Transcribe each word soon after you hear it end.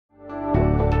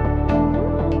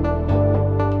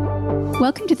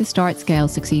Welcome to the Start, Scale,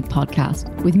 Succeed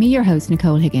podcast with me, your host,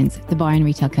 Nicole Higgins, the buyer and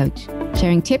retail coach,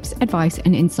 sharing tips, advice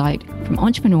and insight from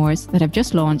entrepreneurs that have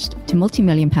just launched to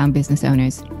multi-million pound business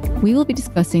owners. We will be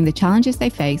discussing the challenges they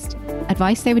faced,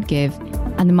 advice they would give,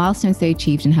 and the milestones they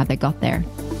achieved and how they got there.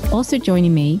 Also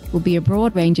joining me will be a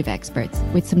broad range of experts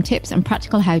with some tips and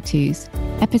practical how-tos,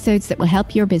 episodes that will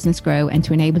help your business grow and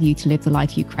to enable you to live the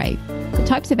life you crave. The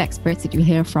types of experts that you'll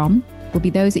hear from will be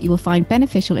those that you will find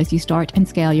beneficial as you start and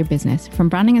scale your business, from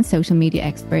branding and social media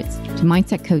experts to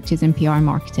mindset coaches and PR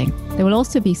marketing. There will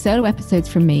also be solo episodes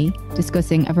from me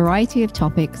discussing a variety of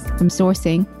topics from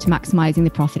sourcing to maximizing the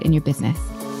profit in your business.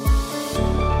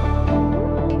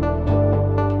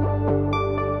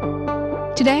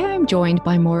 Today I am joined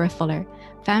by Maura Fuller,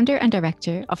 founder and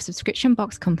director of subscription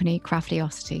box company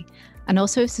Craftiosity, and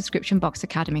also of Subscription Box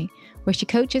Academy, where she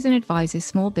coaches and advises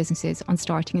small businesses on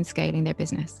starting and scaling their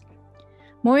business.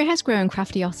 Maura has grown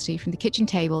Craftiosity from the kitchen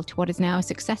table to what is now a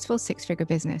successful six-figure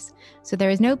business, so there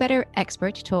is no better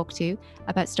expert to talk to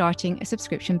about starting a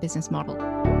subscription business model.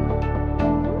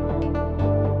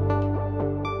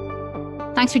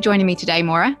 Thanks for joining me today,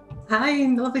 Maura. Hi,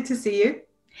 lovely to see you.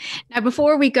 Now,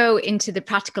 before we go into the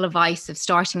practical advice of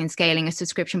starting and scaling a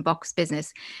subscription box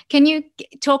business, can you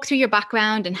talk through your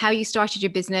background and how you started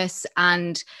your business?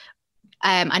 And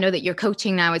I know that you're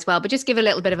coaching now as well, but just give a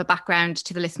little bit of a background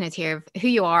to the listeners here of who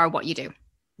you are, what you do.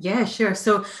 Yeah, sure.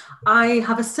 So I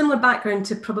have a similar background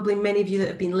to probably many of you that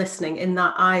have been listening, in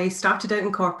that I started out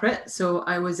in corporate. So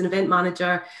I was an event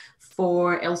manager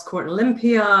for Earls Court and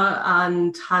Olympia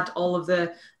and had all of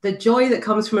the joy that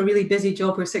comes from a really busy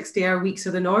job where 60-hour weeks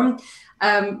are the norm.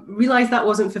 Realized that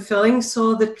wasn't fulfilling,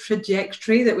 saw the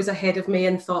trajectory that was ahead of me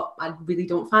and thought, I really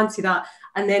don't fancy that.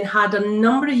 And then had a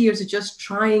number of years of just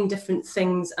trying different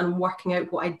things and working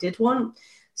out what I did want.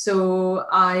 So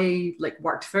I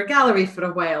worked for a gallery for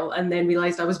a while and then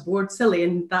realized I was bored silly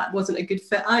and that wasn't a good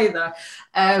fit either.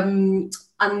 And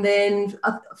then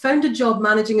I found a job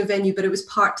managing a venue, but it was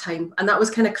part-time, and that was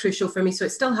kind of crucial for me. So it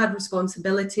still had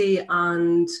responsibility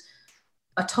and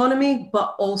autonomy,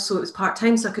 but also it was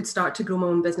part-time, so I could start to grow my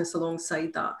own business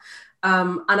alongside that.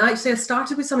 And actually I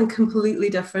started with something completely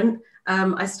different.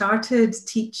 I started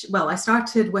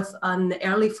with an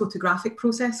early photographic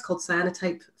process called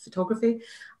cyanotype photography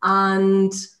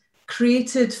and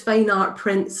created fine art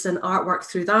prints and artwork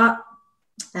through that.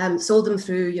 Sold them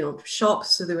through,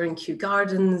 shops. So they were in Kew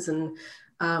Gardens and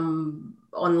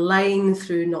online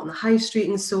through Not on the High Street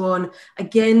and so on.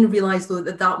 Again, realized though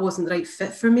that wasn't the right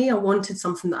fit for me. I wanted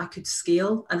something that I could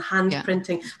scale, and hand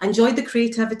printing. I enjoyed the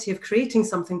creativity of creating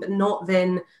something, but not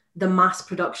then the mass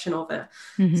production of it.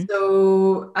 Mm-hmm.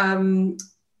 So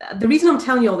the reason I'm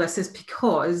telling you all this is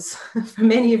because for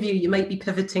many of you, you might be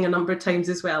pivoting a number of times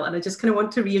as well. And I just kind of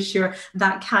want to reassure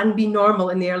that can be normal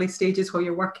in the early stages while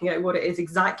you're working out what it is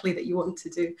exactly that you want to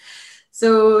do.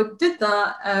 So did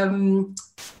that and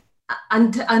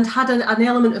had an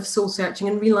element of soul searching,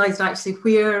 and realized actually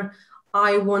what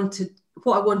I wanted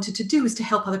to do was to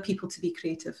help other people to be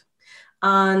creative.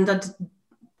 And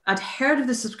I'd heard of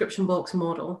the subscription box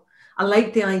model. I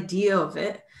liked the idea of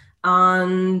it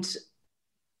and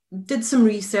did some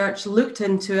research, looked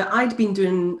into it. I'd been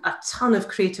doing a ton of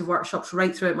creative workshops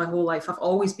right throughout my whole life. I've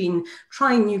always been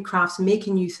trying new crafts,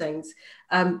 making new things.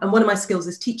 And one of my skills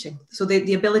is teaching. So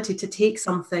the ability to take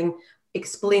something,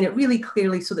 explain it really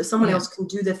clearly so that someone else can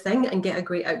do the thing and get a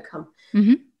great outcome.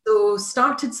 Mm-hmm. So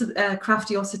started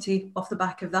Craftiosity off the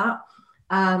back of that.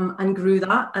 And grew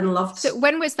that and loved. So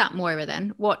when was that, Moira,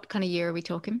 then? What kind of year are we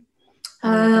talking?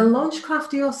 Launched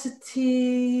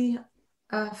Craftiosity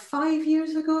 5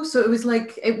 years ago. So it was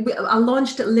I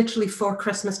launched it literally for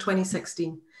Christmas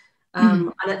 2016.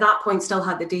 And at that point still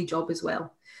had the day job as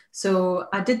well. So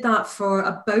I did that for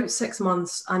about 6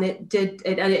 months, and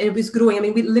it was growing. I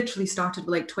mean, we literally started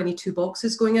with 22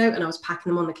 boxes going out, and I was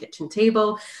packing them on the kitchen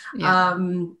table. Yeah.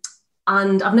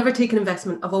 And I've never taken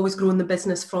investment. I've always grown the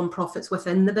business from profits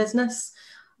within the business.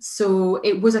 So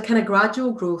it was a kind of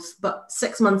gradual growth. But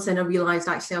 6 months in, I realized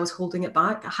actually I was holding it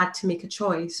back. I had to make a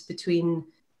choice between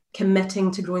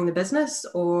committing to growing the business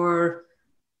or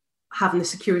having the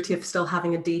security of still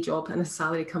having a day job and a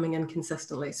salary coming in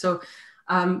consistently. So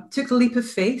took the leap of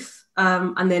faith.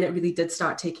 And then it really did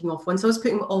start taking off. Once I was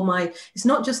putting it's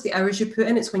not just the hours you put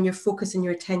in, it's when you're focusing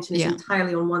your attention is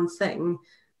entirely on one thing.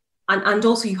 And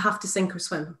also you have to sink or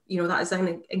swim. That is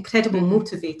an incredible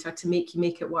motivator to make you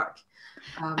make it work.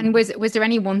 And was there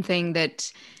any one thing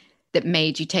that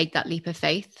made you take that leap of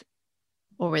faith,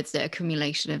 or was it an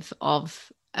accumulation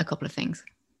of a couple of things?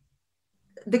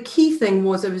 The key thing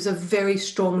was there was a very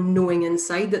strong knowing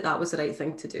inside that was the right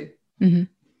thing to do. Mm-hmm.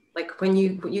 Like when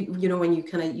when you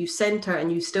kind of, you center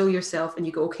and you still yourself and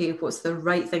you go, okay, what's the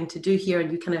right thing to do here?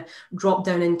 And you kind of drop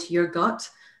down into your gut.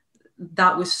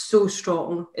 That was so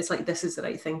strong. It's like, this is the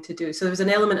right thing to do. So there was an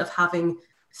element of having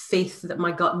faith that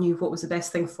my gut knew what was the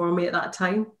best thing for me at that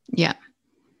time. Yeah.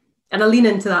 And I lean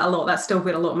into that a lot. That's still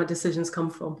where a lot of my decisions come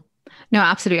from. No,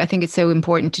 absolutely. I think it's so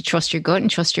important to trust your gut and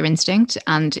trust your instinct.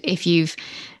 And if you've,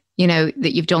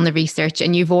 that you've done the research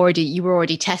and you were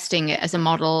already testing it as a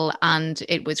model and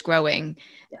it was growing.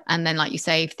 Yeah. And then, like you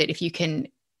say, that if you can,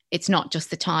 it's not just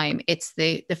the time, it's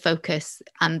the focus,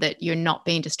 and that you're not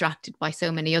being distracted by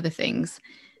so many other things,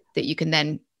 that you can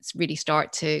then really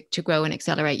start to grow and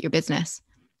accelerate your business.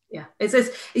 Yeah,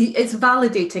 it's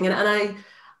validating. And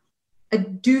I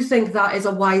do think that is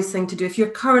a wise thing to do. If you're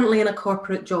currently in a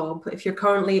corporate job, if you're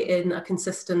currently in a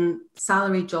consistent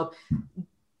salary job,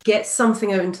 get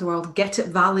something out into the world, get it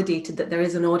validated that there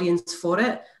is an audience for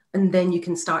it, and then you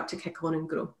can start to kick on and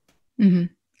grow. Mm-hmm.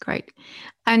 Great.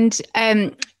 And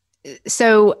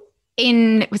so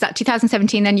was that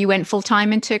 2017 then you went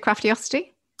full-time into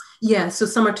Craftiosity? Yeah, so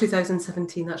summer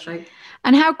 2017, that's right.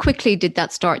 And how quickly did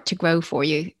that start to grow for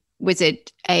you? How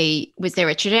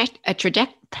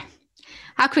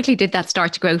quickly did that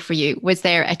start to grow for you? Was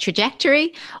there a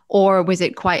trajectory, or was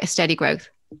it quite a steady growth?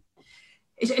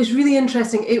 It's really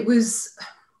interesting. It was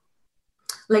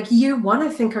like year one, I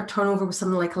think our turnover was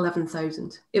something like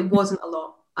 11,000. It wasn't a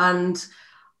lot. And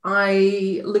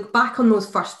I look back on those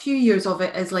first few years of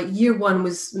it as like, year one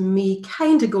was me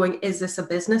kind of going, is this a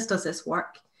business? Does this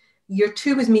work? Year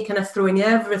two was me kind of throwing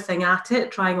everything at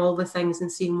it, trying all the things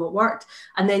and seeing what worked.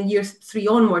 And then year three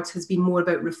onwards has been more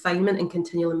about refinement and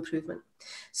continual improvement.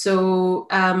 So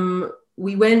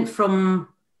we went from,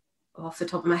 off the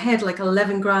top of my head, like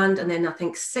 11 grand, and then I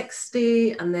think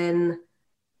 60, and then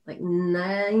like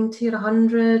 90 or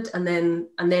 100. And then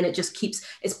it just keeps,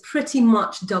 it's pretty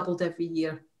much doubled every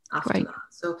year after that.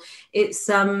 So it's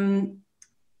a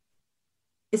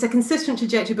consistent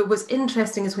trajectory, but what's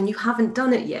interesting is when you haven't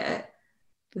done it yet,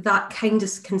 that kind of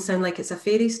can sound like it's a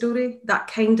fairy story. That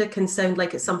kind of can sound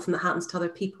like it's something that happens to other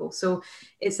people. So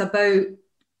it's about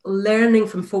learning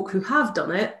from folk who have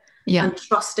done it, and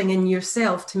trusting in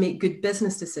yourself to make good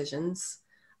business decisions,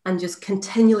 and just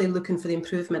continually looking for the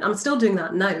improvement. I'm still doing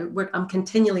that now, where I'm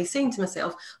continually saying to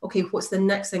myself, okay, what's the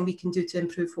next thing we can do to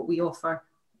improve what we offer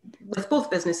with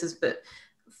both businesses, but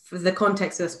for the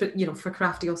context of this, but for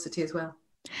Craftiosity as well.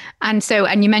 And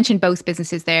you mentioned both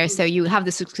businesses there. So you have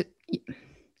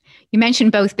you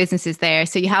mentioned both businesses there.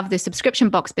 So you have the subscription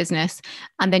box business,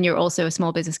 and then you're also a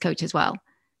small business coach as well.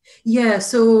 Yeah,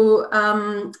 so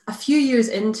a few years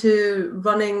into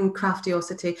running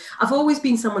Craftiosity, I've always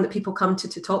been someone that people come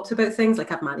to talk to about things,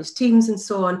 like I've managed teams and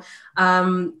so on.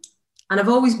 And I've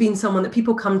always been someone that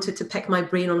people come to pick my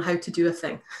brain on how to do a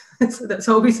thing. So that's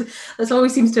always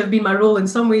seems to have been my role in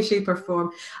some way, shape or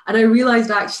form. And I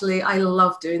realized actually I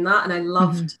love doing that, and I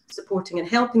loved supporting and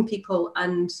helping people.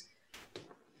 And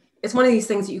it's one of these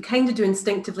things that you kind of do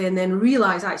instinctively, and then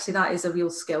realize actually that is a real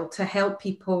skill, to help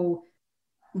people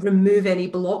remove any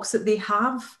blocks that they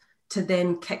have, to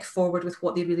then kick forward with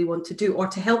what they really want to do, or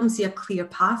to help them see a clear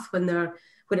path when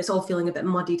it's all feeling a bit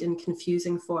muddied and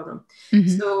confusing for them.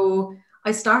 Mm-hmm. So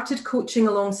I started coaching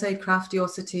alongside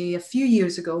Craftiosity a few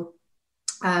years ago.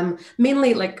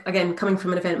 Mainly, like, again, coming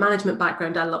from an event management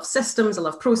background, I love systems, I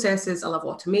love processes, I love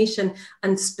automation,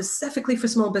 and specifically for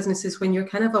small businesses, when you're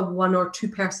kind of a 1 or 2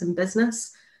 person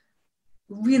business,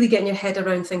 really getting your head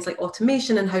around things like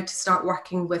automation and how to start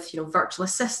working with, virtual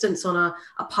assistants on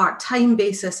a part-time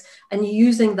basis, and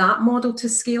using that model to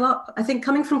scale up. I think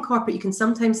coming from corporate, you can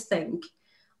sometimes think,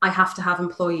 I have to have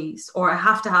employees, or I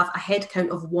have to have a head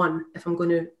count of 1 if I'm going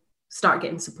to start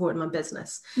getting support in my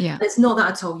business. Yeah. And it's not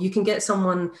that at all. You can get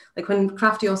someone, like when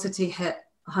Craftiosity hit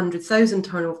 100,000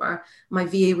 turnover, my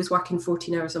VA was working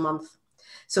 14 hours a month.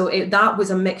 So that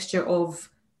was a mixture of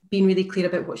being really clear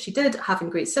about what she did, having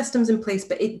great systems in place,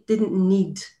 but it didn't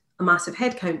need a massive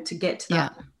headcount to get to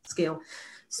that scale.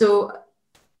 So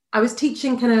I was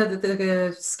teaching kind of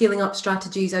the scaling up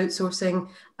strategies, outsourcing.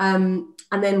 And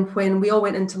then when we all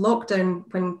went into lockdown,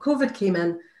 when COVID came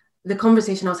in, the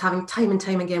conversation I was having time and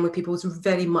time again with people was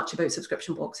very much about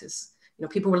subscription boxes.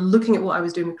 People were looking at what I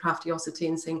was doing with Craftiosity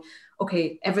and saying,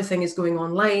 okay, everything is going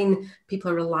online.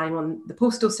 People are relying on the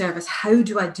postal service. How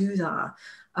do I do that?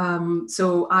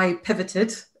 So I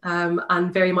pivoted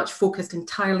and very much focused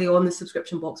entirely on the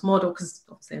subscription box model, because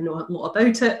obviously I know a lot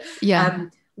about it. Yeah.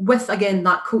 With, again,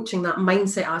 that coaching, that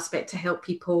mindset aspect to help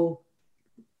people,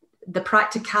 the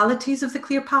practicalities of the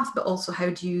clear path, but also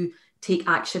how do you take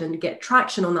action and get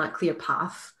traction on that clear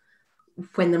path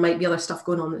when there might be other stuff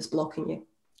going on that's blocking you.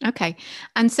 Okay.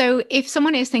 And so if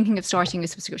someone is thinking of starting a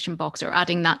subscription box or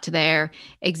adding that to their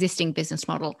existing business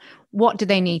model, what do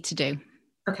they need to do?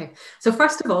 Okay. So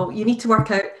first of all, you need to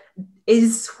work out,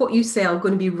 is what you sell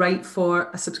going to be right for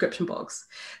a subscription box?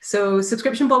 So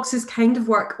subscription boxes kind of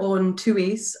work on two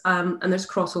ways, and there's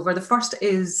crossover. The first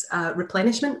is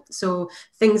replenishment. So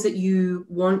things that you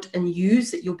want and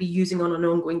use that you'll be using on an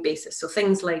ongoing basis. So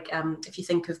things like if you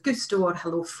think of Gusto or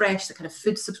HelloFresh, the kind of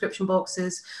food subscription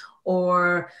boxes,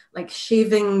 or like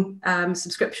shaving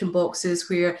subscription boxes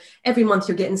where every month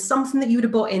you're getting something that you would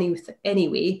have bought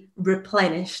anyway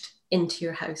replenished into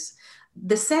your house.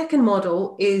 The second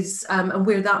model is, and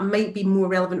where that might be more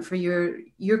relevant for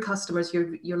your customers,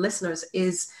 your listeners,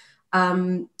 is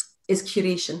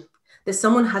curation. That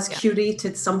someone has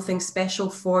curated something special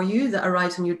for you that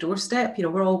arrives on your doorstep. You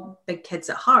know, we're all big kids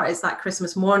at heart. It's that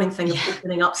Christmas morning thing of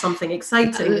opening up something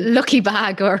exciting. A lucky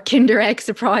bag or Kinder Egg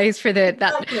surprise for that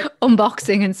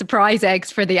unboxing, and surprise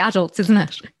eggs for the adults, isn't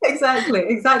it? Exactly.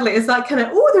 It's that kind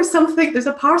of, there's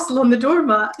a parcel on the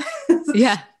doormat.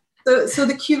 Yeah. So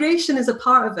the curation is a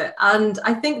part of it. And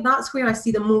I think that's where I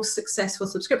see the most successful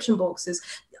subscription boxes.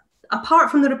 Apart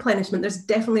from the replenishment, there's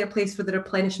definitely a place for the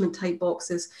replenishment type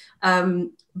boxes.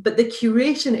 But the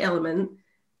curation element,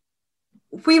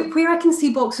 where I can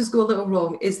see boxes go a little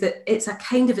wrong is that it's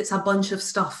a bunch of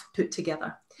stuff put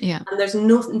together. Yeah. And there's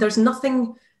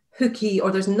nothing hooky,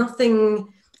 or there's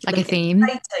nothing like a theme.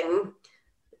 Exciting.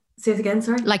 Say it again,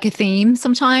 sorry. Like a theme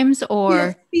sometimes,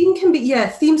 or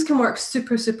themes can work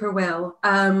super, super well.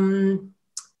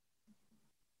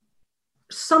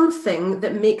 Something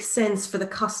that makes sense for the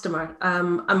customer.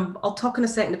 I'll talk in a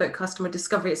second about customer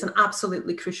discovery. It's an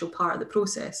absolutely crucial part of the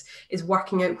process, is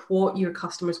working out what your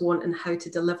customers want and how to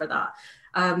deliver that.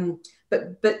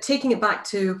 But taking it back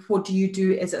to what do you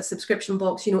do as a subscription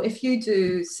box, you know, if you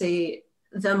do, say,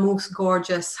 the most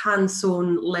gorgeous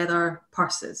hand-sewn leather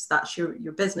purses, that's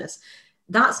your business,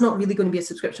 that's not really going to be a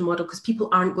subscription model, because people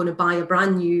aren't going to buy a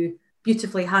brand new,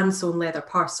 beautifully hand-sewn leather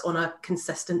purse on a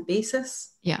consistent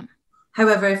basis. Yeah.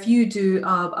 However, if you do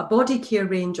a body care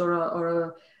range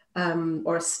or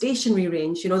a stationery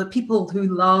range, you know, the people who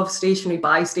love stationery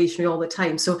buy stationery all the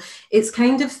time. So it's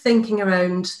kind of thinking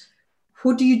around,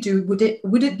 what do you do? Would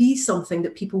it be something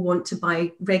that people want to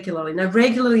buy regularly? Now,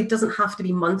 regularly doesn't have to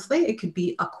be monthly. It could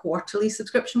be a quarterly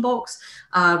subscription box.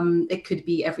 It could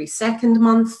be every second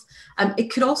month.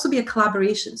 It could also be a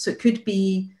collaboration. So it could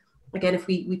be, again, if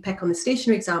we pick on the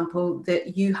stationery example,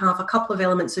 that you have a couple of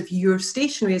elements of your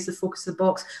stationery as the focus of the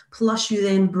box, plus you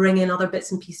then bring in other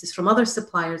bits and pieces from other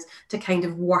suppliers to kind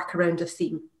of work around a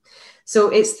theme. So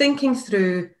it's thinking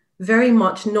through very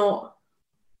much not,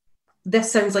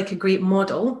 this sounds like a great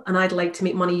model and I'd like to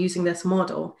make money using this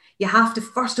model. You have to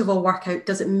first of all work out,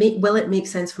 will it make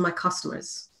sense for my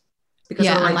customers? Because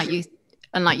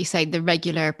like you say, the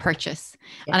regular purchase.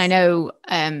 Yes. And I know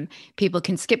people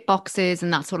can skip boxes,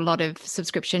 and that's what a lot of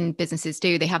subscription businesses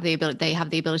do. They have the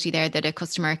ability there that a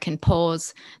customer can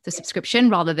pause the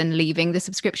subscription rather than leaving the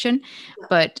subscription. Yeah.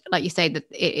 But like you say, that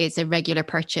it is a regular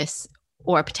purchase,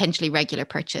 or a potentially regular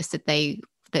purchase that they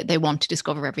want to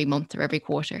discover every month or every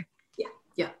quarter.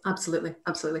 Yeah, absolutely.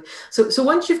 So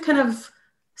once you've kind of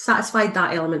satisfied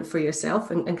that element for yourself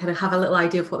and kind of have a little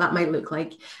idea of what that might look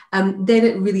like, then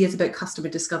it really is about customer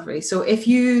discovery. So if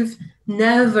you've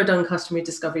never done customer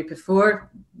discovery before,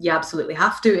 you absolutely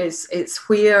have to. It's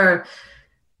where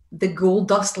the gold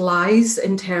dust lies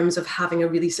in terms of having a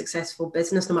really successful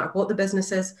business, no matter what the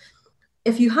business is.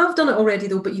 If you have done it already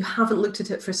though, but you haven't looked at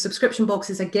it for subscription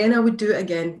boxes, again, I would do it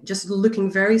again, just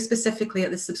looking very specifically at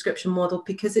the subscription model,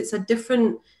 because there's a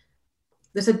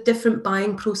different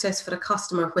buying process for a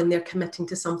customer when they're committing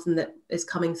to something that is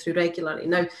coming through regularly.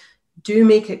 Now, do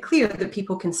make it clear that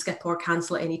people can skip or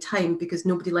cancel at any time, because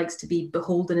nobody likes to be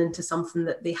beholden into something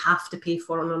that they have to pay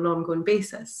for on an ongoing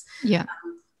basis. Yeah.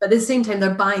 But at the same time,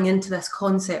 they're buying into this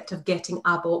concept of getting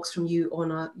a box from you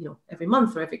on every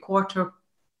month or every quarter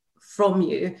from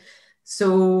you.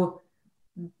 So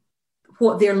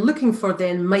what they're looking for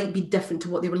then might be different to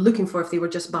what they were looking for if they were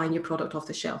just buying your product off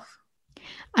the shelf.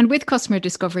 And with customer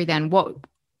discovery then, what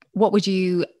would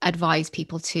you advise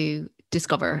people to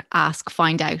discover, ask,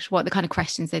 find out? What are the kind of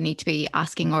questions they need to be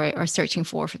asking or searching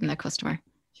for from their customer?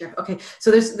 Sure. Okay.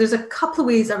 So there's a couple of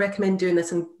ways I recommend doing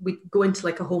this, and we go into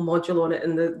like a whole module on it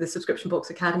in the Subscription Box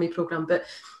Academy program. But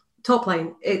top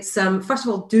line, it's first of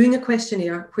all doing a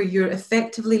questionnaire where you're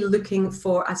effectively looking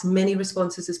for as many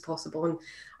responses as possible. And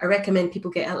I recommend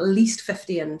people get at least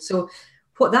 50 in. So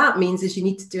what that means is you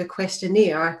need to do a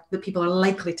questionnaire that people are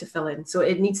likely to fill in. So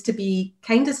it needs to be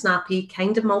kind of snappy,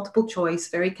 kind of multiple choice,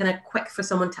 very kind of quick for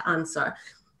someone to answer.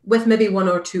 with maybe one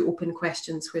or two open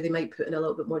questions where they might put in a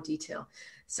little bit more detail.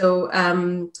 So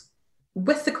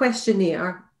with the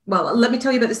questionnaire, well, let me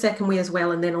tell you about the second way as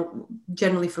well, and then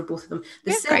generally for both of them.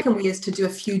 The second way is to do a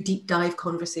few deep dive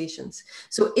conversations.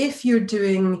 So if you're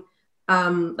doing,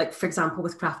 like for example,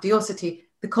 with Craftiosity,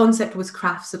 the concept was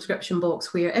craft subscription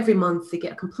box, where every month they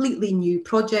get a completely new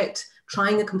project,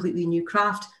 trying a completely new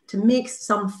craft to make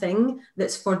something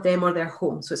that's for them or their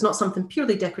home. So it's not something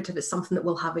purely decorative, it's something that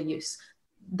will have a use.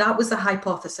 That was the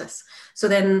hypothesis. So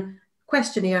then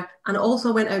questionnaire, and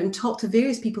also went out and talked to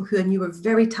various people who I knew were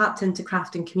very tapped into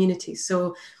crafting communities.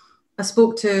 So I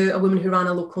spoke to a woman who ran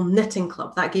a local knitting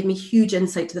club. That gave me huge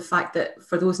insight to the fact that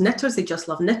for those knitters, they just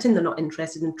love knitting. They're not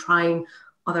interested in trying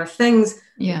other things.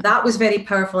 Yeah. That was very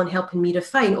powerful in helping me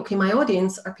define, okay, my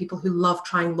audience are people who love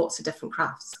trying lots of different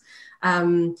crafts.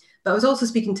 But I was also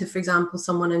speaking to, for example,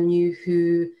 someone I knew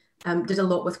who did a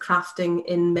lot with crafting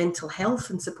in mental health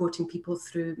and supporting people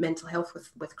through mental health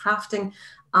with crafting,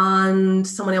 and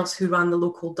someone else who ran the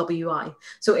local WI.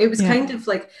 So it was kind of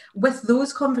like, with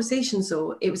those conversations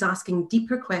though, it was asking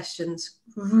deeper questions,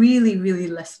 really, really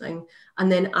listening,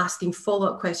 and then asking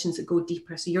follow-up questions that go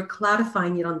deeper. So you're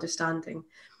clarifying your understanding.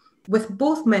 With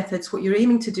both methods, what you're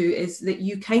aiming to do is that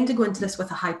you kind of go into this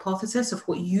with a hypothesis of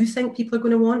what you think people are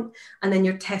going to want, and then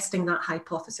you're testing that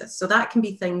hypothesis. So that can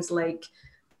be things like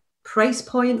price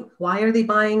point, why are they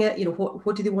buying it? You know,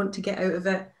 what do they want to get out of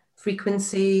it?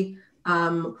 Frequency,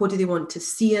 what do they want to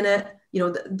see in it? You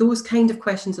know, those kind of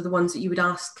questions are the ones that you would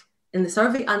ask in the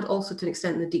survey, and also to an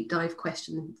extent in the deep dive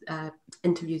question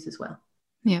interviews as well.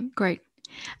 Yeah, great.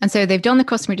 And so they've done the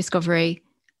customer discovery.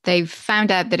 They've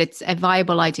found out that it's a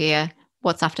viable idea.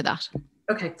 What's after that?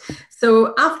 Okay,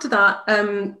 so after that,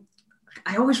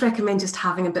 I always recommend just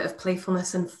having a bit of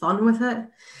playfulness and fun with it.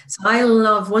 So I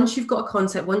love, once you've got a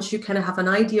concept, once you kind of have an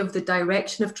idea of the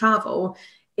direction of travel,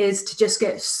 is to just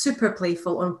get super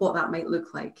playful on what that might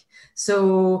look like.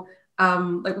 So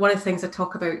like one of the things I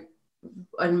talk about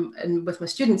and with my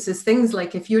students is things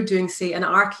like, if you're doing, say, an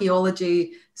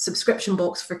archaeology subscription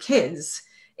box for kids,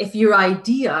 if your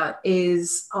idea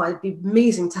is, oh, it'd be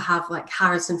amazing to have like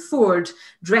Harrison Ford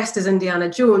dressed as Indiana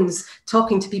Jones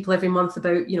talking to people every month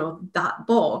about, you know, that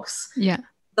box. Yeah.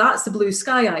 That's the blue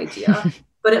sky idea.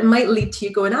 But it might lead to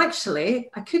you going, actually,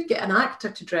 I could get an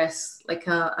actor to dress like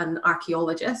an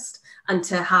archaeologist and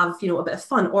to have, you know, a bit of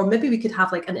fun. Or maybe we could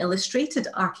have like an illustrated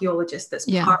archaeologist that's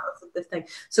part of the thing.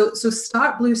 So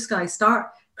start blue sky,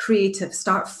 start creative,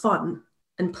 start fun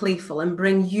and playful, and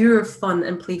bring your fun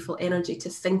and playful energy to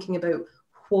thinking about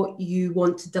what you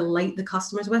want to delight the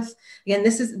customers with. Again,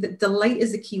 delight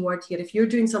is the key word here. If you're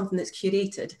doing something that's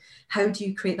curated, how do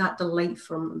you create that delight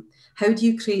from them? How do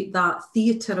you create that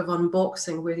theatre of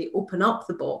unboxing where they open up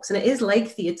the box? And it is like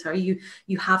theatre. You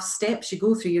have steps you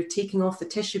go through. You're taking off the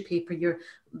tissue paper. You're,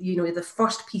 you know, the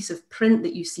first piece of print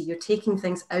that you see, you're taking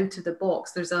things out of the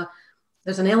box.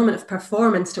 There's an element of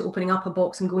performance to opening up a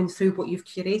box and going through what you've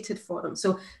curated for them.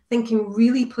 So thinking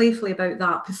really playfully about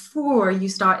that before you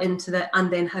start into the,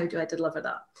 and then how do I deliver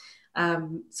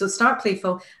that? So start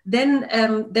playful. Then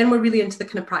we're really into the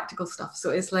kind of practical stuff. So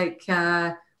it's like,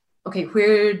 okay,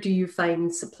 where do you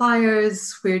find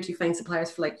suppliers? Where do you find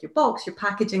suppliers for like your box, your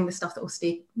packaging, the stuff that will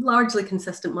stay largely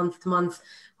consistent month to month?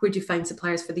 Where do you find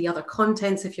suppliers for the other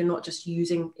contents if you're not just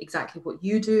using exactly what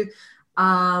you do?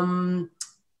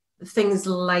 Things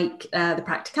like the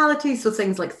practicality, so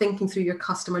things like thinking through your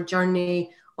customer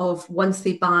journey of once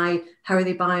they buy, how are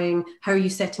they buying, how are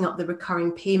you setting up the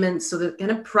recurring payments, so the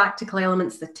kind of practical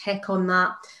elements, the tech on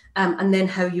that, and then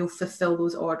how you'll fulfill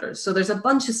those orders. So there's a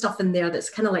bunch of stuff in there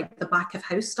that's kind of like the back of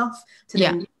house stuff to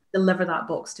then deliver that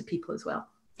box to people as well.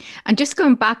 And just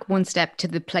going back one step to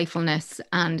the playfulness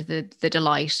and the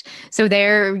delight. So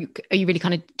there, are you really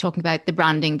kind of talking about the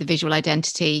branding, the visual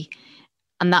identity,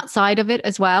 and that side of it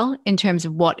as well, in terms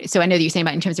of what, so I know that you're saying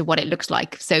about in terms of what it looks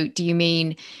like. So do you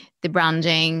mean the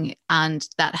branding and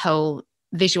that whole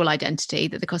visual identity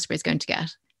that the customer is going to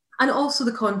get? And also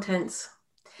the contents.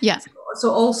 Yeah. So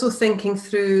also thinking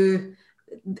through,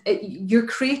 you're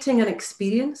creating an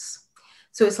experience.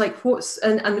 So it's like what's,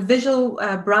 and visual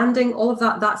branding, all of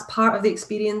that, that's part of the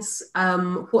experience.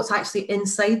 What's actually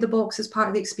inside the box is part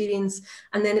of the experience.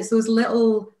 And then it's those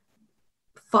little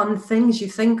fun things you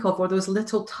think of, or those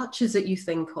little touches that you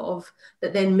think of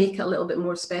that then make it a little bit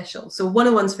more special. So one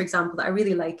of the ones, for example, that I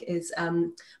really like is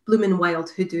Bloom & Wild,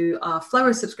 who do a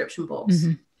flower subscription box.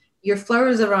 Mm-hmm. Your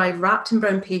flowers arrive wrapped in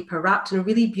brown paper, wrapped in a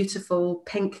really beautiful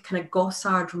pink kind of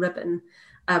gossard ribbon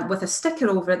with a sticker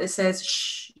over it that says,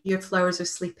 "Shh, your flowers are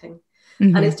sleeping."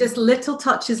 Mm-hmm. And it's just little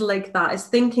touches like that. It's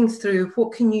thinking through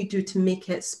what can you do to make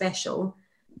it special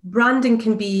branding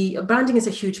is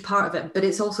a huge part of it, but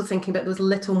it's also thinking about those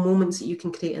little moments that you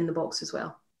can create in the box as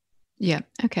well. Yeah.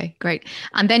 Okay, great.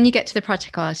 And then you get to the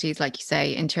practicalities, like you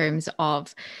say, in terms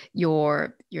of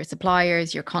your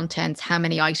suppliers, your contents, how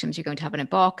many items you're going to have in a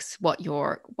box, what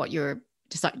you're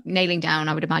just like nailing down,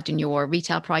 I would imagine, your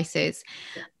retail prices.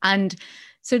 Yeah. And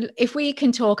so if we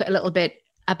can talk a little bit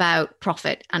about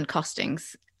profit and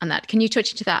costings and that, can you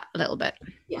touch into that a little bit?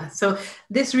 Yeah, so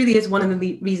this really is one of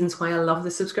the reasons why I love the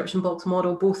subscription box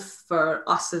model, both for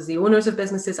us as the owners of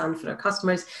businesses and for our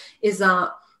customers, is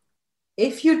that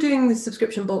if you're doing the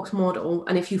subscription box model,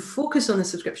 and if you focus on the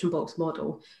subscription box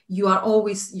model,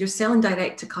 you're selling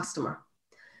direct to customer.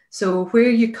 So where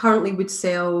you currently would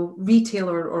sell retail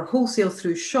or wholesale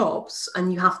through shops,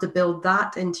 and you have to build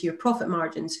that into your profit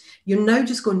margins, you're now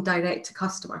just going direct to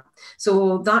customer.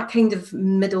 So that kind of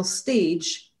middle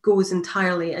stage goes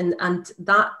entirely, and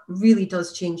that really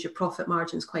does change your profit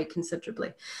margins quite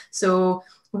considerably. So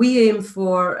we aim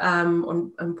for,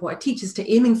 and what I teach is to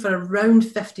aiming for around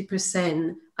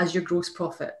 50% as your gross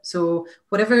profit. So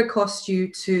whatever it costs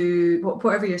you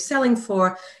whatever you're selling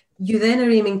for, you then are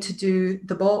aiming to do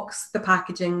the box, the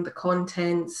packaging, the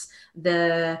contents,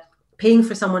 the paying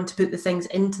for someone to put the things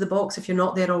into the box. If you're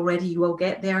not there already, you will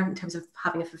get there in terms of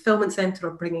having a fulfillment center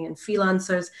or bringing in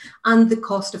freelancers, and the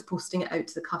cost of posting it out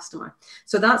to the customer.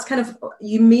 So that's kind of,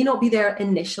 you may not be there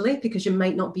initially because you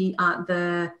might not be at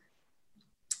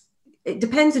it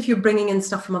depends if you're bringing in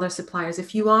stuff from other suppliers.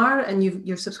 If you are and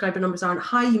your subscriber numbers aren't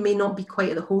high, you may not be quite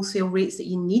at the wholesale rates that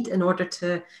you need in order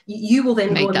to, you will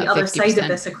then go on the other 50%. Side of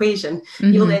this equation.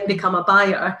 Mm-hmm. You'll then become a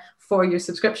buyer for your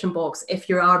subscription box if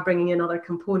you are bringing in other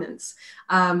components.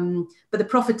 But the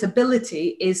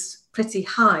profitability is pretty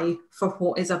high for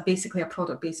what is basically a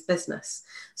product-based business.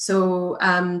 So,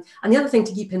 and the other thing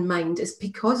to keep in mind is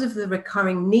because of the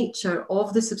recurring nature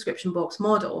of the subscription box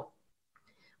model,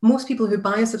 most people who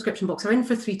buy a subscription box are in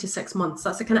for 3 to 6 months.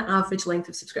 That's the kind of average length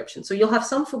of subscription. So you'll have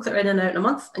some folks that are in and out in a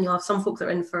month, and you'll have some folks that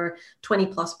are in for 20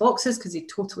 plus boxes because they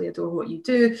totally adore what you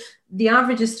do. The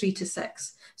average is 3 to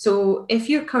 6. So if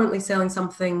you're currently selling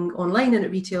something online and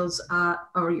it retails at,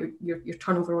 or your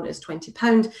turnover on it is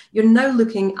 £20, you're now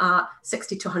looking at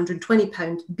 £60 to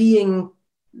 £120 being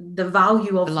the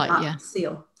value of that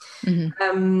sale.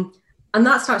 Mm-hmm. And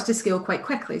that starts to scale quite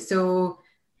quickly. So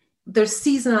there's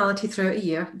seasonality throughout a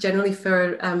year. Generally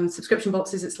for subscription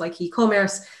boxes, it's like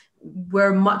e-commerce.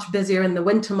 We're much busier in the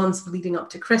winter months leading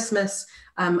up to Christmas,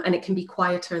 and it can be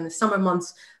quieter in the summer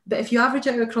months. But if you average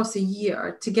out across a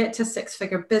year, to get to a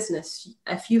 6-figure business,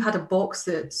 if you had a box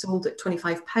that sold at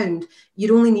 £25,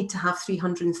 you'd only need to have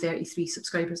 333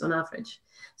 subscribers on average.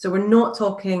 So we're not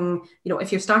talking,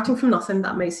 if you're starting from nothing,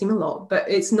 that might seem a lot, but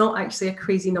it's not actually a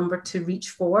crazy number to reach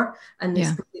for. And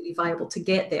it's completely viable to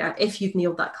get there if you've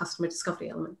nailed that customer discovery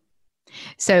element.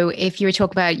 So if you were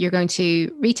talking about you're going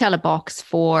to retail a box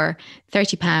for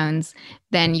 £30,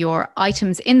 then your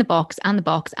items in the box and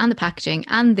the packaging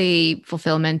and the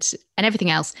fulfillment and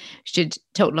everything else should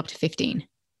total up to 15.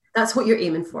 That's what you're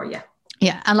aiming for, yeah.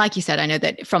 Yeah. And like you said, I know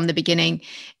that from the beginning,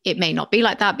 it may not be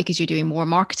like that because you're doing more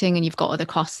marketing and you've got other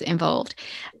costs involved.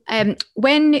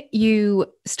 When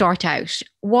you start out,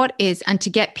 and to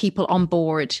get people on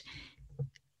board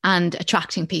and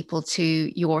attracting people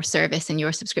to your service and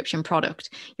your subscription product,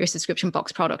 your subscription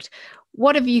box product,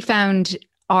 what have you found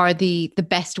are the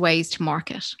best ways to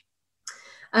market?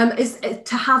 Is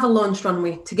to have a launch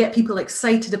runway, to get people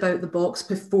excited about the box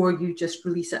before you just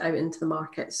release it out into the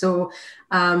market. So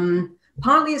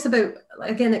partly it's about,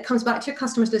 again, it comes back to your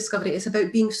customer's discovery. It's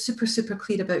about being super, super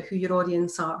clear about who your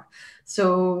audience are.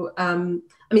 So,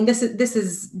 this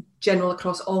is general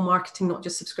across all marketing, not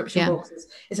just subscription boxes.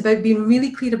 It's about being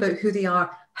really clear about who they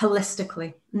are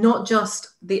holistically, not just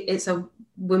it's a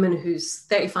woman who's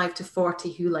 35 to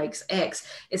 40 who likes X.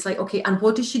 It's like, okay, and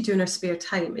what does she do in her spare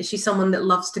time? Is she someone that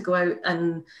loves to go out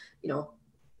and,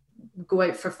 go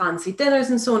out for fancy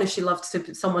dinners and so on? Is she loves to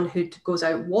be someone who goes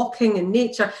out walking in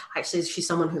nature? Actually, is she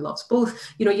someone who loves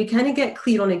both? You kind of get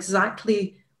clear on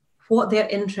exactly what their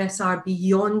interests are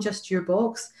beyond just your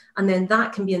box. And then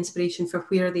that can be inspiration for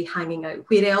where are they hanging out?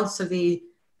 Where else are they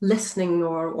listening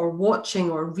or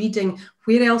watching or reading?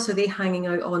 Where else are they hanging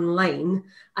out online?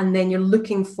 And then you're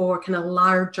looking for kind of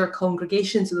larger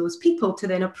congregations of those people to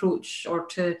then approach or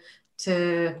to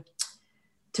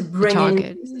bring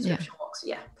in the subscription box.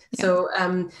 Yeah. So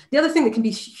the other thing that can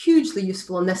be hugely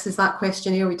useful on this is that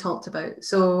questionnaire we talked about.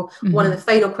 So one of the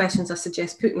final questions I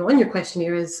suggest putting on your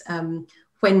questionnaire is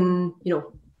when,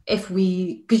 because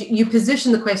you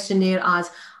position the questionnaire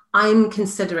as I'm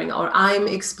considering or I'm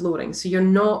exploring.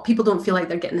 So people don't feel like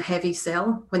they're getting a heavy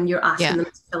sell when you're asking them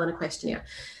to fill in a questionnaire.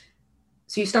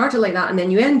 So you start it like that, and then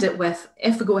you end it with,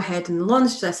 if we go ahead and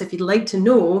launch this, if you'd like to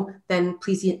know, then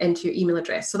please enter your email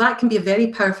address. So that can be a very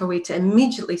powerful way to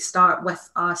immediately start with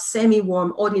a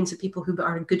semi-warm audience of people who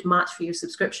are a good match for your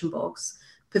subscription box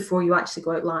before you actually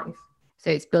go out live.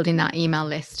 So it's building that email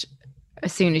list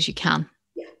as soon as you can.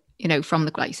 Yeah. You know, from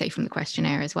the, like you say, from the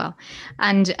questionnaire as well.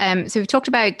 And so we've talked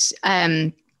about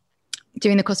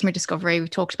doing the customer discovery. We've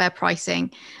talked about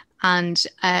pricing. And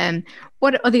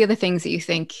what are the other things that you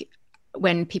think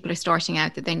when people are starting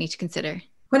out that they need to consider?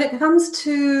 When it comes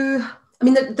to, I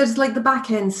mean, there's like the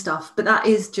back end stuff, but that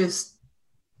is just,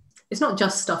 it's not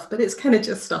just stuff, but it's kind of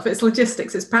just stuff. It's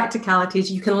logistics, it's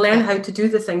practicalities. You can learn how to do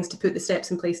the things to put the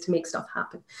steps in place to make stuff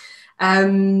happen.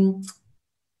 A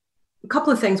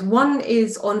couple of things. One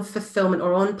is on fulfillment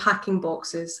or on packing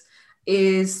boxes,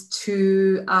 is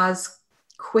to, as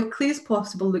quickly as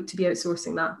possible, look to be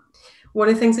outsourcing that. One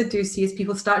of the things I do see is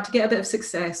people start to get a bit of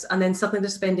success, and then suddenly they're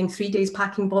spending 3 days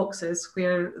packing boxes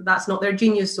where that's not their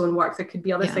Genius Zone work. There could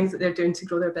be other things that they're doing to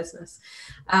grow their business.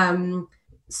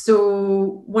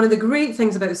 So one of the great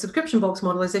things about the subscription box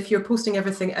model is if you're posting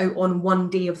everything out on one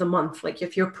day of the month, like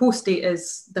if your post date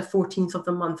is the 14th of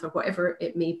the month or whatever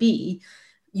it may be,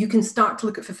 you can start to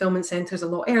look at fulfillment centers a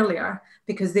lot earlier,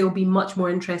 because they'll be much more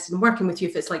interested in working with you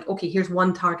if it's like, okay, here's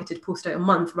one targeted post out a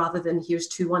month, rather than here's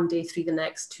 2 one day, 3 the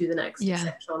next, 2 the next,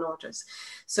 etc. on orders.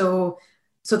 So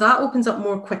that opens up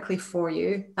more quickly for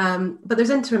you. But there's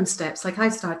interim steps. Like I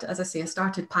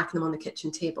started packing them on the kitchen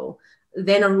table.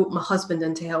 Then I wrote my husband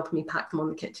in to help me pack them on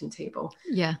the kitchen table.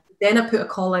 Yeah. Then I put a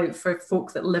call out for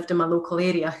folk that lived in my local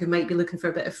area who might be looking for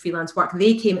a bit of freelance work.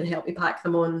 They came and helped me pack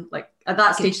them on. Like at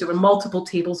that stage, there were multiple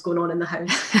tables going on in the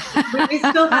house. We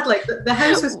still had like the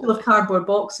house was full of cardboard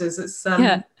boxes. It's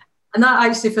and that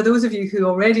actually, for those of you who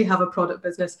already have a product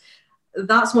business,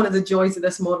 that's one of the joys of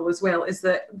this model as well, is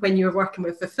that when you're working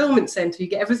with fulfillment center, you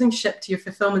get everything shipped to your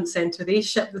fulfillment center. They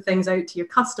ship the things out to your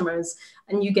customers,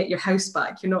 and you get your house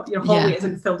back. Your hallway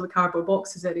isn't filled with cardboard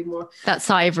boxes anymore. That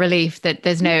sigh of relief that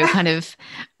there's no kind of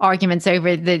arguments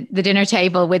over the dinner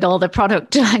table with all the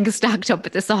product stacked up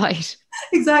at the side.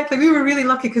 Exactly. We were really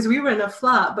lucky because we were in a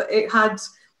flat, but it had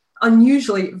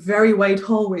unusually very wide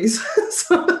hallways.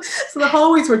 so the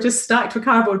hallways were just stacked with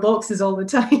cardboard boxes all the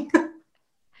time.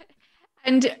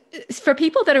 And for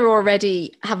people that are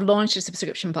already have launched a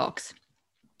subscription box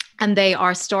and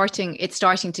it's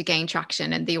starting to gain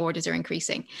traction and the orders are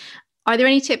increasing, are there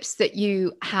any tips that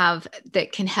you have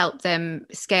that can help them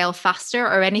scale faster,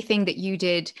 or anything that you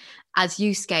did as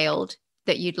you scaled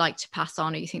that you'd like to pass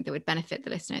on, or you think that would benefit the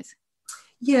listeners?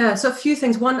 Yeah, so a few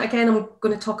things. One, again, I'm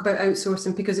going to talk about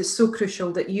outsourcing, because it's so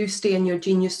crucial that you stay in your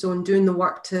Genius Zone doing the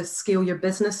work to scale your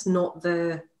business, not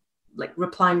the like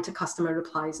replying to customer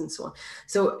replies and so on.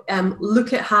 So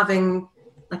look at having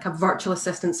like a virtual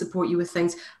assistant support you with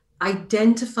things.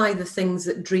 Identify the things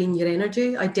that drain your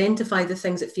energy, identify the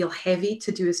things that feel heavy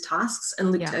to do as tasks,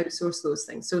 and look to outsource those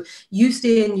things. So you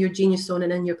stay in your Genius Zone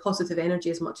and in your positive energy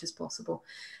as much as possible.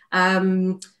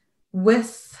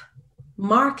 With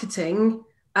marketing,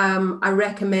 I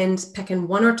recommend picking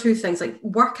 1 or 2 things, like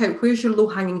work out where's your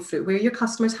low-hanging fruit, where are your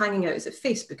customers hanging out? Is it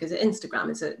Facebook? Is it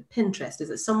Instagram? Is it Pinterest? Is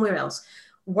it somewhere else?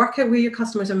 Work out where your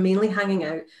customers are mainly hanging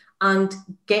out, and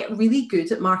get really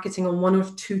good at marketing on 1 or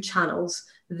 2 channels.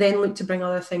 Then look to bring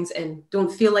other things in.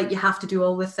 Don't feel like you have to do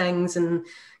all the things and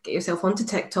get yourself onto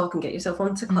TikTok and get yourself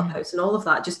onto Clubhouse and all of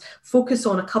that. Just focus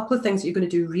on a couple of things that you're going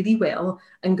to do really well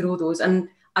and grow those. And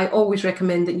I always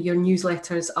recommend that your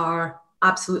newsletters are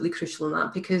absolutely crucial in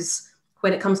that, because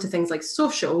when it comes to things like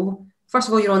social, first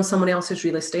of all, you're on someone else's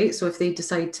real estate. So if they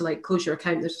decide to like close your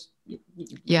account, close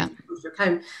your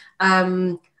account.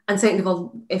 And second of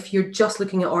all, if you're just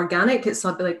looking at organic, it's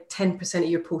like 10% of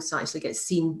your posts actually get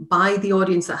seen by the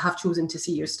audience that have chosen to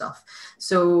see your stuff.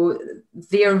 So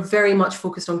they're very much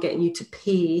focused on getting you to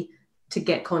pay to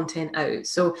get content out.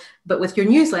 So, but with your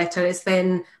newsletter, it's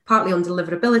then partly on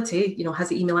deliverability, has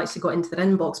the email actually got into their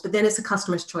inbox, but then it's a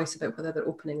customer's choice about whether they're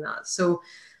opening that. So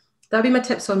that'd be my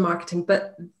tips on marketing.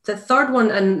 But the third one,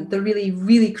 and the really,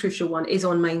 really crucial one, is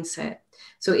on mindset.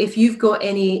 So if you've got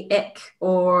any ick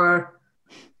or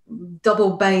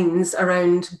double binds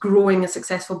around growing a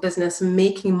successful business,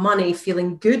 making money,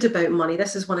 feeling good about money,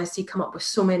 this is one I see come up with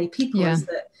so many people, is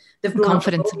that they've grown up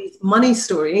with all these money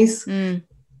stories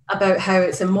about how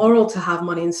it's immoral to have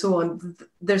money and so on.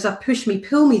 There's a push me,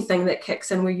 pull me thing that kicks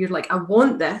in where you're like, I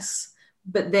want this,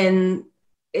 but then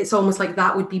it's almost like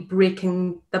that would be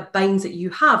breaking the binds that you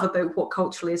have about what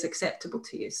culturally is acceptable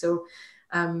to you. So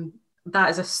that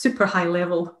is a super high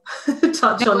level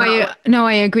touch on that. No,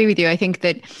 I agree with you. I think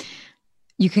that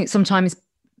you can sometimes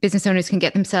business owners can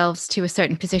get themselves to a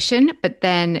certain position, but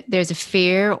then there's a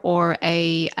fear or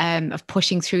of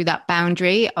pushing through that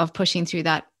boundary, of pushing through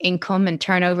that income and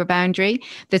turnover boundary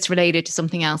that's related to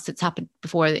something else that's happened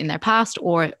before in their past,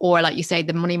 or like you say,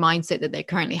 the money mindset that they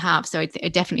currently have. So I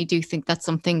definitely do think that's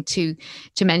something to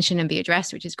mention and be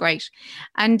addressed, which is great.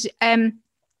 And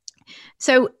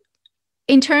so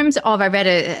in terms of, I read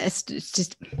a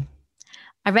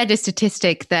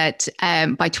statistic that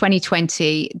by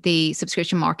 2020, the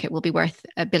subscription market will be worth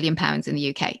 £1 billion in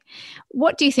the UK.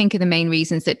 What do you think are the main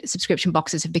reasons that subscription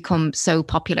boxes have become so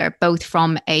popular, both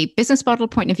from a business model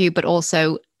point of view, but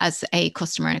also as a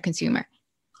customer and a consumer?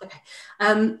 Okay.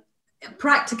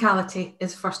 Practicality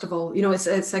is, first of all,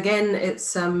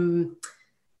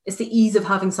 it's the ease of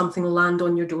having something land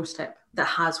on your doorstep that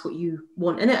has what you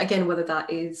want in it. Again, whether that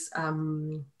is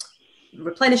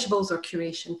replenishables or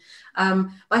curation. But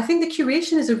I think the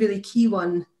curation is a really key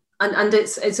one. And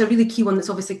it's a really key one that's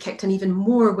obviously kicked in even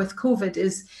more with COVID,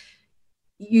 is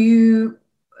you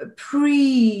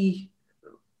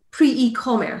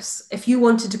pre-e-commerce, if you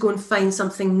wanted to go and find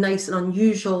something nice and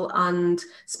unusual and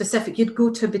specific, you'd go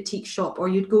to a boutique shop, or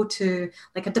you'd go to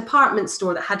like a department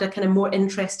store that had a kind of more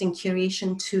interesting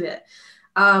curation to it.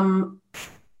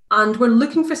 And we're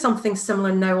looking for something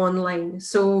similar now online.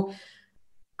 So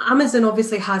Amazon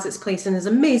obviously has its place and is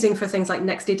amazing for things like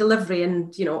next day delivery.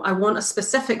 And, I want a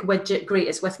specific widget. Great,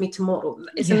 it's with me tomorrow.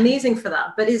 It's amazing for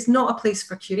that, but it's not a place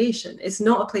for curation. It's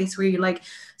not a place where you like,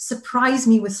 surprise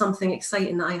me with something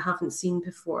exciting that I haven't seen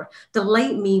before.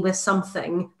 Delight me with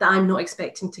something that I'm not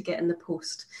expecting to get in the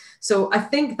post. So I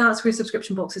think that's where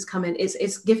subscription boxes come in.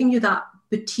 It's giving you that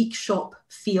boutique shop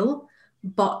feel,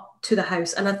 but to the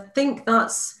house. And I think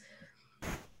that's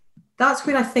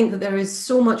where I think that there is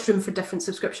so much room for different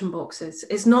subscription boxes.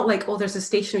 It's not like, oh, there's a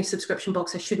stationary subscription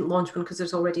box, I shouldn't launch one because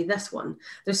there's already this one.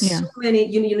 There's so many,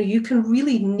 you can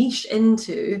really niche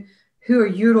into who are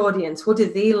your audience, what do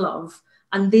they love,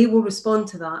 and they will respond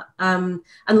to that. And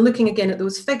looking again at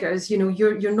those figures,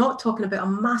 you're not talking about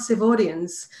a massive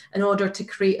audience in order to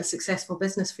create a successful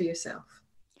business for yourself.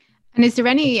 And is there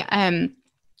any,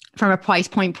 from a price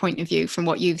point of view, from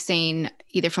what you've seen,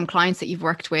 either from clients that you've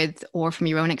worked with or from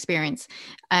your own experience,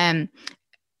 a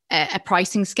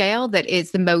pricing scale that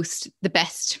is the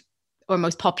best or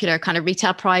most popular kind of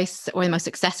retail price, or the most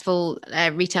successful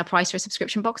retail price for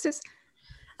subscription boxes?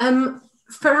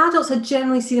 For adults, I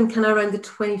generally see them kind of around the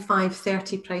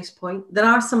 25-30 price point. There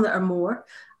are some that are more.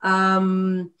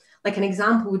 Like an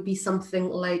example would be something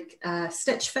like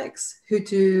Stitch Fix, who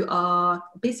do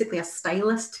basically a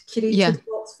stylist curated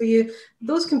box for you.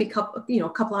 Those can be a couple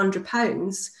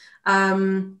 £100,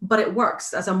 but it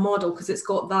works as a model because it's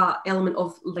got that element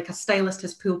of like a stylist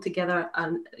has pulled together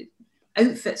and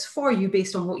outfits for you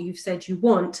based on what you've said you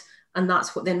want, and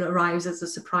that's what then arrives as a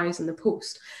surprise in the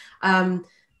post.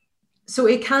 So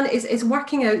it's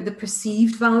working out the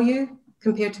perceived value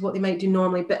compared to what they might do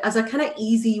normally, but as a kind of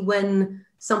easy win,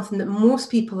 something that most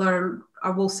people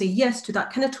will say yes to.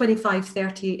 That kind of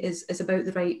 25-30 is about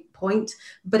the right point,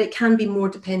 but it can be more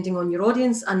depending on your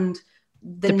audience and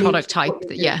the product type.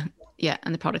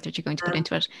 And the product that you're going to put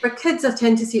into it. For kids, I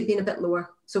tend to see it being a bit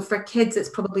lower. So for kids, it's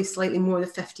probably slightly more the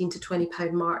 £15 to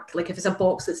 £20 mark. Like if it's a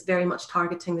box that's very much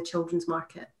targeting the children's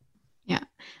market. Yeah.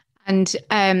 And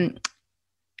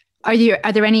are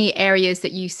there any areas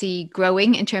that you see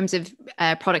growing in terms of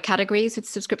product categories with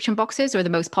subscription boxes, or the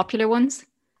most popular ones?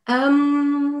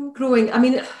 Growing. I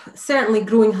mean, certainly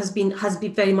growing has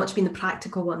very much been the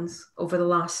practical ones over the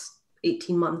last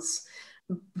 18 months.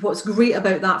 What's great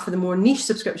about that for the more niche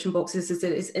subscription boxes is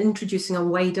that it's introducing a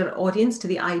wider audience to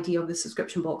the idea of the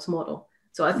subscription box model.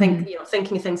 So I think,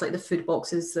 thinking of things like the food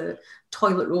boxes, the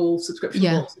toilet roll subscription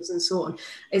boxes and so on,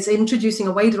 it's introducing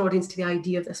a wider audience to the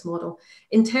idea of this model.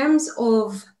 In terms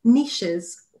of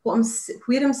niches, where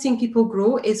I'm seeing people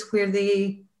grow is where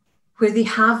they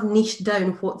have niched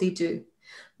down what they do.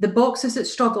 The boxes that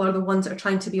struggle are the ones that are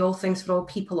trying to be all things for all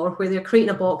people, or where they're creating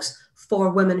a box for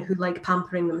women who like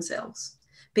pampering themselves,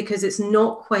 because it's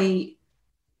not quite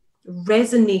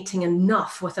resonating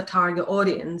enough with a target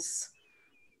audience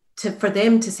for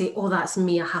them to say, oh, that's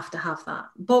me, I have to have that.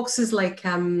 Boxes like,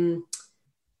 let me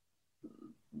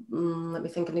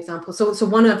think of an example. So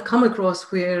one I've come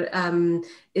across where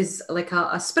is like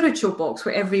a spiritual box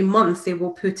where every month they will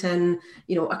put in,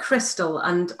 a crystal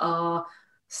and a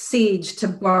sage to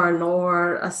burn,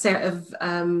 or a set of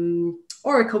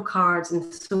oracle cards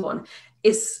and so on.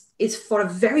 It's for a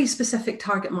very specific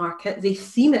target market. They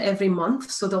theme it every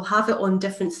month, so they'll have it on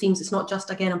different themes. It's not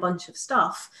just, again, a bunch of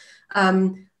stuff.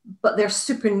 But they're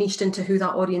super niched into who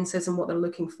that audience is and what they're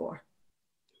looking for.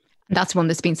 That's one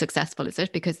that's been successful, is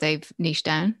it? Because they've niched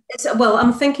down? Well,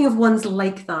 I'm thinking of ones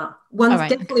like that.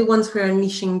 Definitely ones where are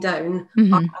niching down.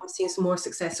 I'm seeing some more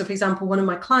success. So for example, one of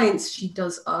my clients, she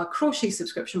does a crochet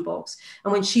subscription box.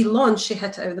 And when she launched, she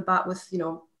hit it out of the bat with,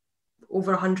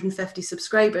 over 150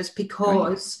 subscribers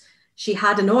because she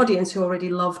had an audience who already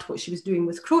loved what she was doing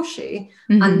with crochet.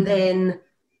 And then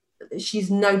she's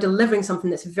now delivering something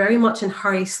that's very much in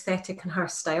her aesthetic and her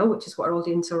style, which is what our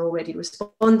audience are already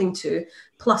responding to.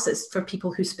 Plus it's for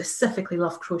people who specifically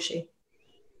love crochet.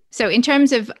 So in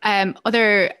terms of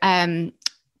other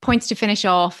points to finish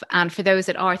off, and for those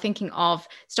that are thinking of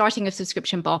starting a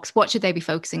subscription box, what should they be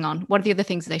focusing on? What are the other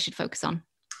things that they should focus on?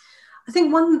 I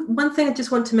think one thing I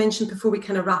just want to mention before we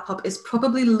kind of wrap up is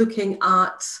probably looking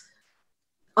at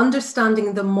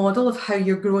understanding the model of how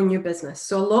you're growing your business.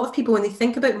 So a lot of people, when they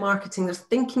think about marketing, they're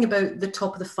thinking about the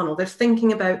top of the funnel. They're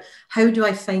thinking about, how do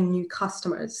I find new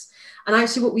customers? And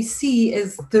actually what we see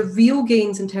is the real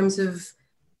gains in terms of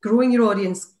growing your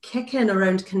audience kick in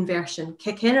around conversion,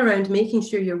 kick in around making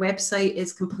sure your website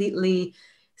is completely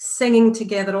singing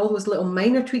together, all those little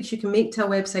minor tweaks you can make to a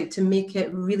website to make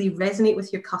it really resonate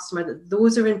with your customer, that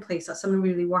those are in place. That's something we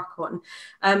really work on.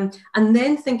 And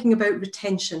then thinking about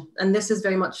retention, and this is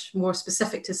very much more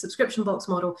specific to subscription box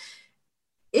model.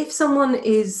 If someone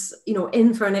is,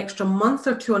 in for an extra month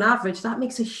or two on average, that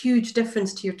makes a huge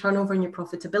difference to your turnover and your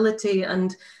profitability,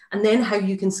 and then how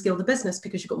you can scale the business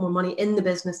because you've got more money in the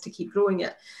business to keep growing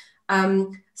it.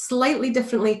 Slightly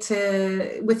differently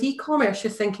with e-commerce,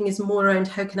 your thinking is more around,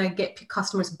 how can I get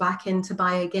customers back in to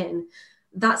buy again?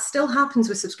 That still happens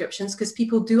with subscriptions because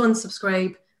people do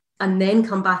unsubscribe and then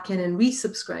come back in and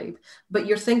resubscribe. But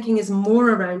your thinking is more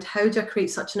around, how do I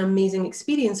create such an amazing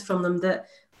experience from them that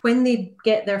when they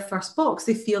get their first box,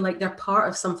 they feel like they're part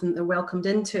of something, they're welcomed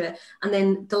into it. And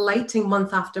then delighting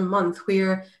month after month,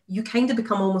 where you kind of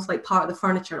become almost like part of the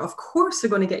furniture. Of course, they're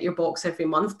going to get your box every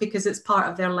month because it's part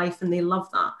of their life and they love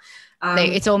that.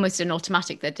 It's almost an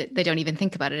automatic that they don't even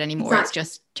think about it anymore. Exactly. It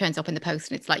just turns up in the post.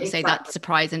 And it's like you say, that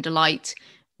surprise and delight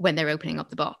when they're opening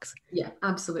up the box. Yeah,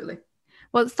 absolutely.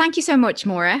 Well, thank you so much,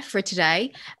 Maura, for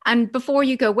today. And before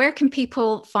you go, where can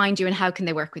people find you and how can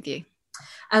they work with you?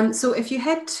 So if you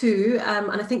head to, and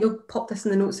I think you'll pop this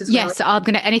in the notes as well. Yes, I'm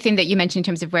going to, anything that you mentioned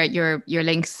in terms of where your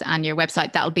links and your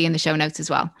website, that'll be in the show notes as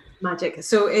well. Magic.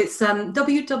 So it's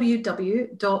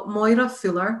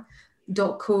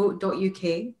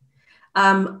www.moirafuller.co.uk.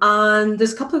 And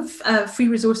there's a couple of free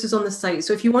resources on the site.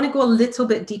 So if you want to go a little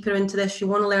bit deeper into this, you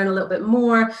want to learn a little bit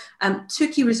more, 2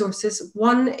 key resources.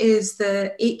 One is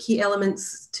the 8 key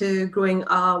elements to growing a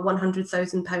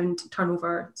 £100,000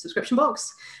 turnover subscription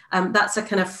box. That's a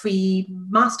kind of free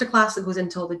masterclass that goes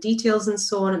into all the details and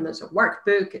so on. And there's a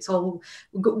workbook. It's all,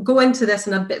 go into this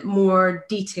in a bit more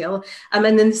detail. And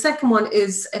then the second one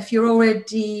is, if you're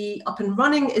already up and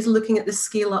running, is looking at the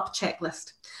scale up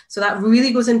checklist. So that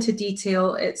really goes into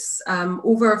detail. It's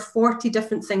over 40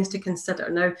 different things to consider.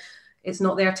 Now, it's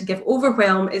not there to give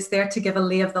overwhelm. It's there to give a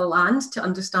lay of the land, to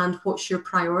understand what's your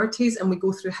priorities. And we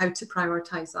go through how to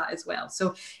prioritize that as well.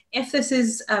 So if this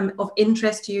is of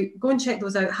interest to you, go and check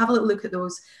those out. Have a little look at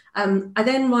those. I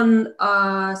then run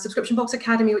a Subscription Box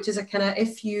Academy, which is a kind of,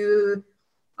 if you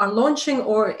are launching,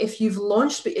 or if you've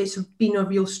launched but it's been a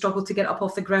real struggle to get up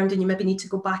off the ground and you maybe need to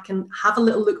go back and have a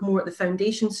little look more at the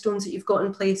foundation stones that you've got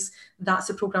in place,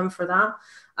 that's a program for that.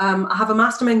 I have a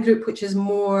mastermind group which is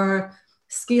more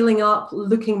scaling up,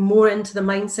 looking more into the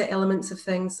mindset elements of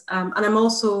things, and I'm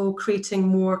also creating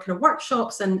more kind of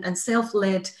workshops and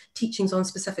self-led teachings on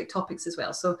specific topics as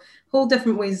well. So whole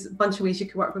different ways, a bunch of ways you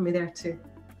can work with me there too.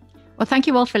 Well, thank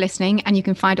you all for listening, and you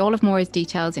can find all of Maura's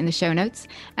details in the show notes.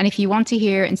 And if you want to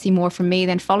hear and see more from me,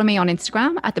 then follow me on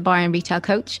Instagram at The Buyer and Retail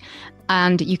Coach.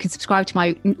 And you can subscribe to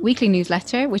my weekly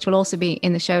newsletter, which will also be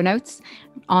in the show notes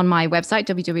on my website,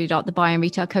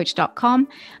 www.thebuyerandretailcoach.com.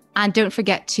 And don't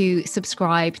forget to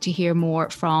subscribe to hear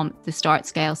more from the Start,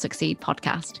 Scale, Succeed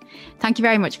podcast. Thank you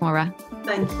very much, Maura.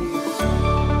 Thank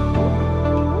you.